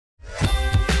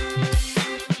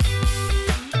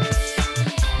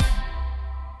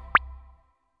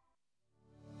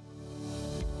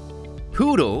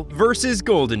Poodle versus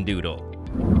Goldendoodle.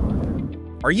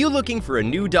 Are you looking for a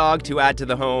new dog to add to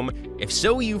the home? If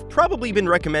so, you've probably been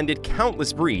recommended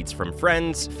countless breeds from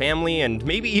friends, family, and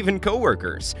maybe even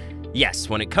coworkers. Yes,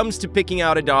 when it comes to picking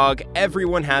out a dog,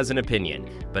 everyone has an opinion,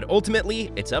 but ultimately,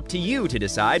 it's up to you to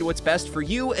decide what's best for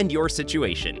you and your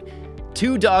situation.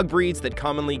 Two dog breeds that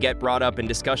commonly get brought up in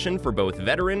discussion for both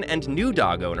veteran and new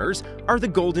dog owners are the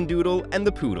Goldendoodle and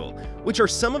the Poodle, which are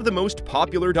some of the most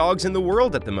popular dogs in the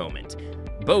world at the moment.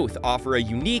 Both offer a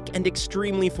unique and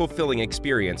extremely fulfilling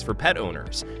experience for pet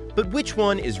owners, but which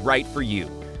one is right for you?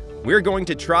 We're going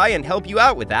to try and help you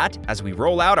out with that as we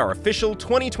roll out our official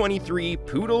 2023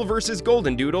 Poodle versus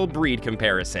Goldendoodle breed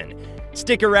comparison.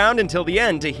 Stick around until the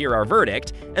end to hear our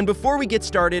verdict, and before we get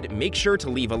started, make sure to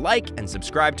leave a like and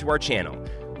subscribe to our channel.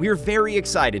 We're very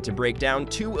excited to break down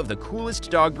two of the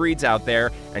coolest dog breeds out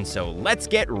there, and so let's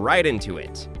get right into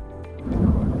it.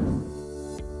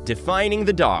 Defining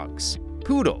the dogs.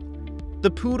 Poodle.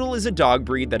 The Poodle is a dog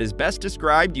breed that is best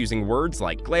described using words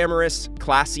like glamorous,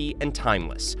 classy, and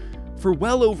timeless. For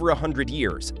well over 100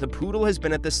 years, the Poodle has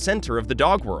been at the center of the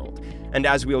dog world, and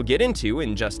as we'll get into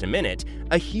in just a minute,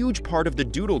 a huge part of the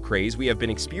doodle craze we have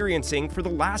been experiencing for the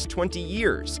last 20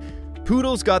 years.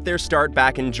 Poodles got their start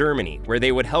back in Germany, where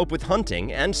they would help with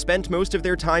hunting and spent most of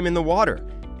their time in the water.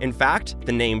 In fact,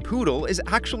 the name Poodle is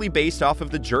actually based off of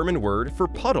the German word for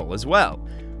puddle as well.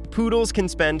 Poodles can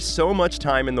spend so much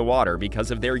time in the water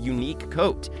because of their unique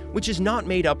coat, which is not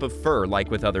made up of fur like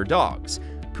with other dogs.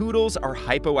 Poodles are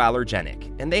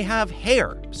hypoallergenic, and they have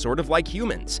hair, sort of like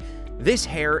humans. This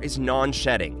hair is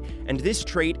non-shedding, and this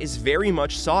trait is very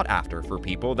much sought after for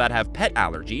people that have pet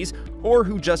allergies or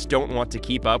who just don't want to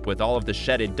keep up with all of the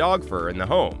shedded dog fur in the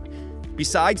home.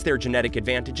 Besides their genetic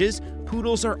advantages,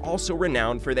 Poodles are also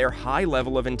renowned for their high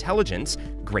level of intelligence,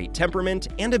 great temperament,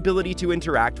 and ability to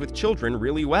interact with children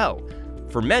really well.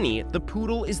 For many, the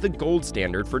Poodle is the gold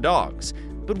standard for dogs.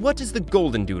 But what does the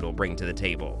Goldendoodle bring to the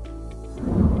table?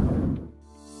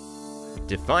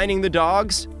 Defining the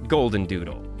dogs,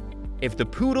 Goldendoodle. If the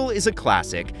Poodle is a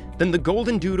classic, then the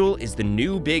Goldendoodle is the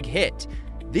new big hit.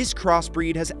 This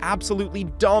crossbreed has absolutely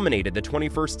dominated the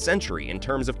 21st century in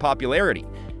terms of popularity.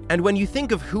 And when you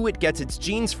think of who it gets its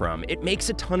genes from, it makes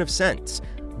a ton of sense.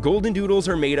 Goldendoodles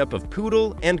are made up of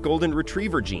Poodle and Golden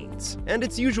Retriever genes, and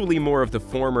it's usually more of the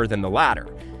former than the latter.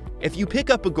 If you pick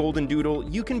up a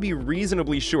Goldendoodle, you can be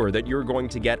reasonably sure that you're going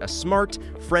to get a smart,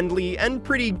 friendly, and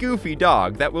pretty goofy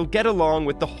dog that will get along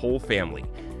with the whole family.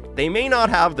 They may not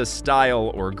have the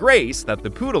style or grace that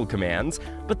the Poodle commands,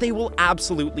 but they will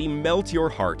absolutely melt your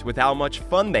heart with how much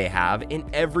fun they have in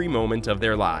every moment of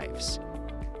their lives.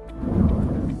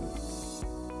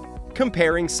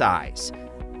 Comparing size.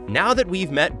 Now that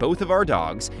we've met both of our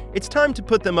dogs, it's time to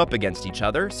put them up against each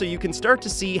other so you can start to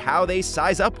see how they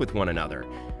size up with one another.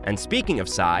 And speaking of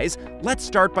size, let's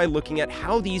start by looking at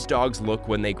how these dogs look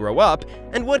when they grow up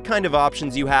and what kind of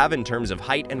options you have in terms of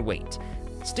height and weight.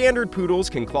 Standard Poodles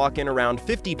can clock in around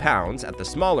 50 pounds at the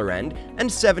smaller end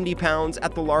and 70 pounds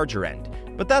at the larger end.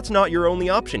 But that's not your only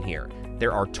option here.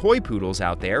 There are toy Poodles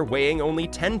out there weighing only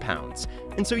 10 pounds,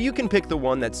 and so you can pick the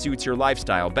one that suits your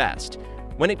lifestyle best.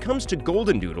 When it comes to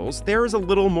Goldendoodles, there is a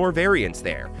little more variance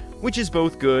there, which is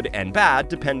both good and bad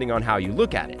depending on how you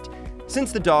look at it.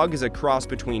 Since the dog is a cross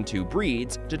between two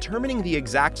breeds, determining the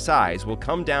exact size will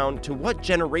come down to what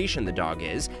generation the dog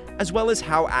is, as well as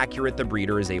how accurate the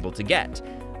breeder is able to get.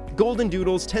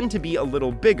 Goldendoodles tend to be a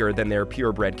little bigger than their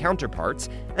purebred counterparts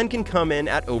and can come in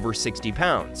at over 60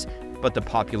 pounds. But the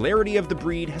popularity of the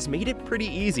breed has made it pretty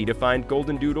easy to find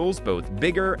Goldendoodles both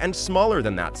bigger and smaller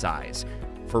than that size.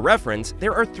 For reference,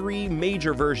 there are three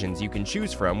major versions you can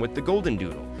choose from with the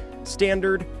Goldendoodle: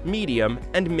 Standard, Medium,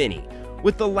 and Mini,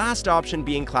 with the last option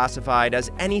being classified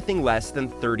as anything less than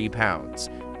 30 pounds.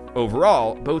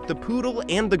 Overall, both the Poodle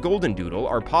and the Goldendoodle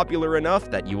are popular enough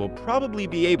that you will probably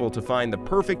be able to find the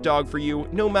perfect dog for you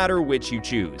no matter which you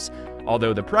choose,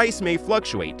 although the price may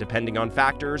fluctuate depending on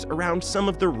factors around some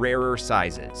of the rarer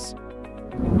sizes.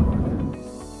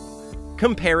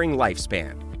 Comparing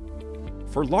lifespan.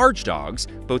 For large dogs,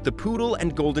 both the Poodle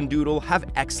and Goldendoodle have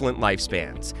excellent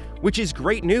lifespans, which is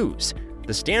great news.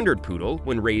 The standard Poodle,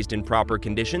 when raised in proper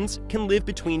conditions, can live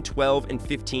between 12 and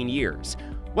 15 years,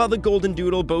 while the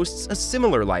Goldendoodle boasts a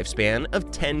similar lifespan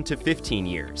of 10 to 15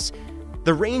 years.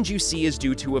 The range you see is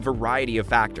due to a variety of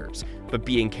factors, but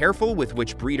being careful with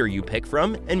which breeder you pick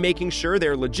from and making sure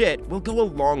they're legit will go a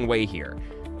long way here.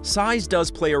 Size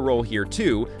does play a role here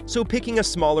too, so picking a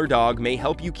smaller dog may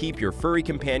help you keep your furry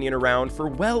companion around for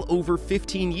well over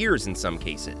 15 years in some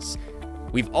cases.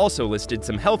 We've also listed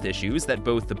some health issues that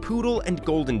both the Poodle and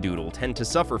Goldendoodle tend to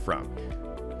suffer from.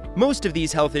 Most of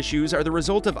these health issues are the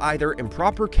result of either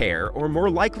improper care or more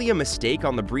likely a mistake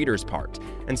on the breeder's part,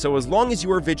 and so as long as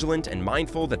you are vigilant and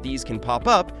mindful that these can pop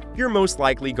up, you're most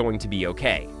likely going to be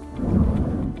okay.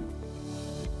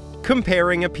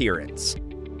 Comparing appearance.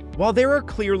 While there are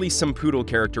clearly some poodle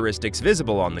characteristics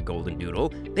visible on the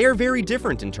Goldendoodle, they are very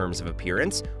different in terms of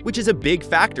appearance, which is a big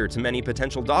factor to many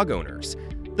potential dog owners.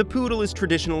 The poodle is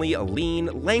traditionally a lean,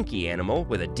 lanky animal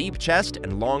with a deep chest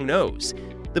and long nose.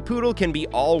 The poodle can be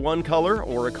all one color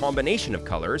or a combination of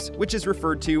colors, which is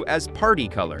referred to as party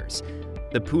colors.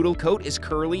 The poodle coat is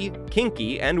curly,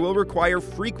 kinky, and will require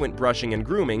frequent brushing and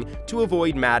grooming to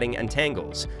avoid matting and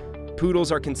tangles.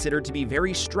 Poodles are considered to be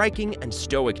very striking and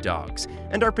stoic dogs,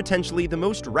 and are potentially the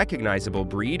most recognizable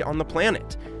breed on the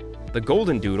planet. The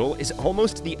Goldendoodle is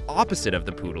almost the opposite of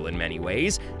the poodle in many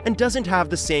ways, and doesn't have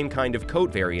the same kind of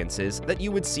coat variances that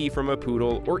you would see from a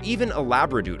poodle or even a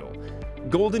labradoodle.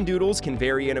 Goldendoodles can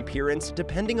vary in appearance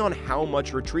depending on how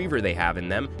much retriever they have in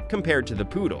them compared to the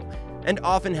poodle, and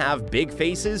often have big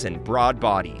faces and broad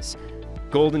bodies.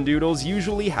 Goldendoodles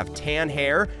usually have tan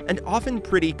hair and often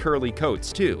pretty curly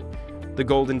coats too. The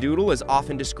Goldendoodle is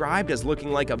often described as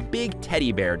looking like a big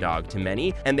teddy bear dog to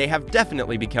many, and they have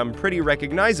definitely become pretty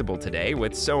recognizable today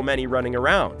with so many running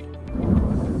around.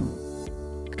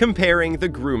 Comparing the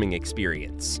grooming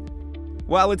experience.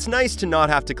 While it's nice to not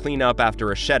have to clean up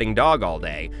after a shedding dog all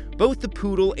day, both the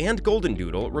Poodle and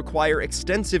Goldendoodle require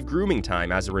extensive grooming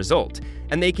time as a result,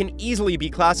 and they can easily be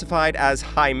classified as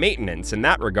high maintenance in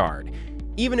that regard.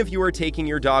 Even if you are taking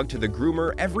your dog to the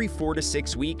groomer every 4 to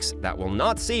 6 weeks, that will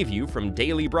not save you from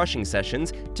daily brushing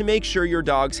sessions to make sure your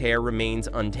dog's hair remains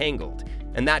untangled,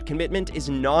 and that commitment is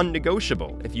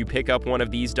non-negotiable if you pick up one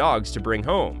of these dogs to bring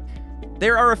home.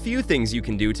 There are a few things you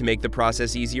can do to make the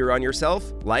process easier on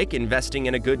yourself, like investing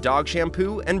in a good dog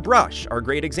shampoo and brush are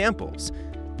great examples.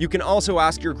 You can also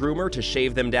ask your groomer to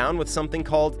shave them down with something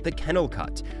called the kennel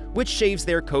cut, which shaves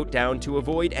their coat down to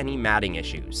avoid any matting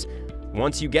issues.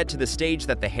 Once you get to the stage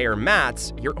that the hair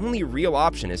mats, your only real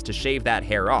option is to shave that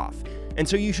hair off, and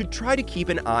so you should try to keep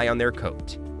an eye on their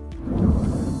coat.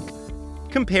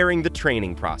 Comparing the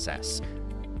training process.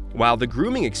 While the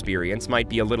grooming experience might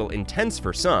be a little intense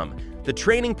for some, the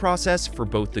training process for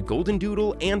both the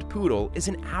Goldendoodle and Poodle is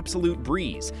an absolute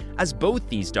breeze, as both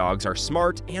these dogs are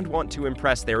smart and want to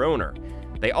impress their owner.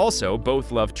 They also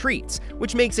both love treats,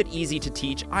 which makes it easy to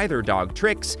teach either dog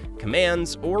tricks,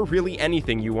 commands, or really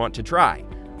anything you want to try.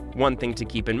 One thing to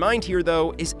keep in mind here,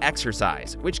 though, is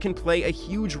exercise, which can play a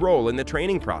huge role in the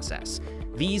training process.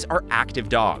 These are active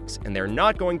dogs, and they're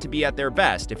not going to be at their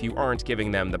best if you aren't giving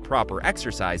them the proper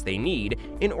exercise they need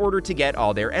in order to get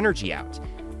all their energy out.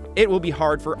 It will be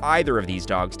hard for either of these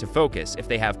dogs to focus if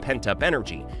they have pent-up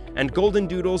energy, and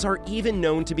Goldendoodles are even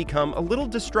known to become a little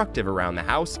destructive around the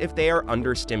house if they are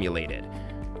understimulated.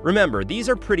 Remember, these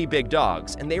are pretty big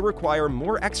dogs, and they require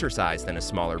more exercise than a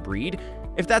smaller breed.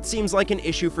 If that seems like an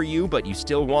issue for you but you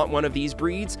still want one of these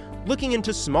breeds, looking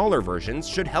into smaller versions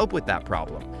should help with that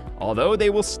problem, although they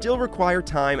will still require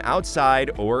time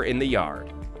outside or in the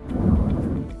yard.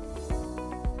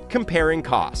 Comparing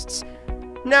costs.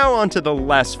 Now on to the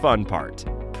less fun part,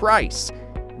 price.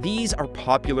 These are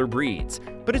popular breeds,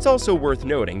 but it's also worth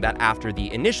noting that after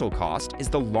the initial cost is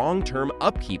the long-term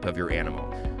upkeep of your animal.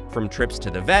 From trips to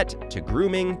the vet, to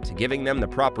grooming, to giving them the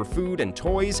proper food and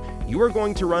toys, you are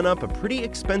going to run up a pretty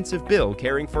expensive bill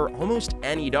caring for almost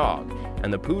any dog,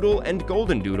 and the Poodle and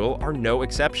Goldendoodle are no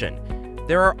exception.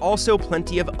 There are also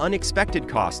plenty of unexpected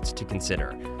costs to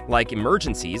consider, like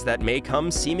emergencies that may come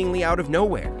seemingly out of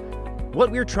nowhere. What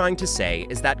we're trying to say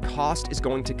is that cost is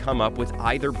going to come up with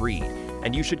either breed,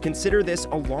 and you should consider this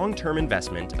a long-term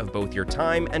investment of both your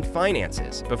time and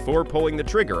finances before pulling the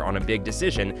trigger on a big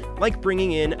decision like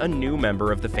bringing in a new member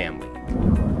of the family.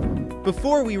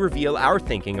 Before we reveal our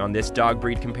thinking on this dog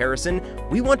breed comparison,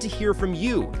 we want to hear from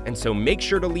you, and so make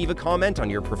sure to leave a comment on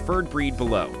your preferred breed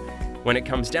below. When it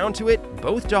comes down to it,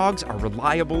 both dogs are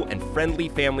reliable and friendly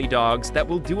family dogs that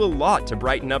will do a lot to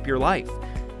brighten up your life.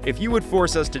 If you would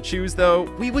force us to choose, though,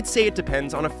 we would say it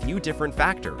depends on a few different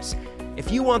factors.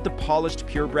 If you want the polished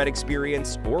purebred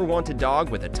experience or want a dog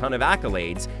with a ton of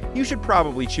accolades, you should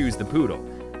probably choose the Poodle.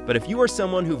 But if you are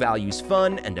someone who values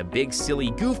fun and a big silly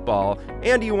goofball,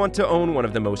 and you want to own one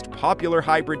of the most popular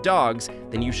hybrid dogs,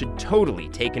 then you should totally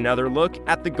take another look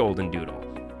at the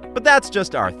Goldendoodle. But that's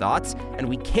just our thoughts, and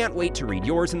we can't wait to read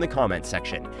yours in the comments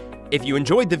section. If you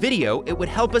enjoyed the video, it would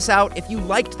help us out if you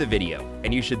liked the video,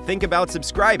 and you should think about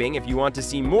subscribing if you want to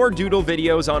see more doodle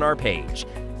videos on our page.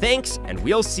 Thanks, and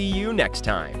we'll see you next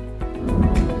time.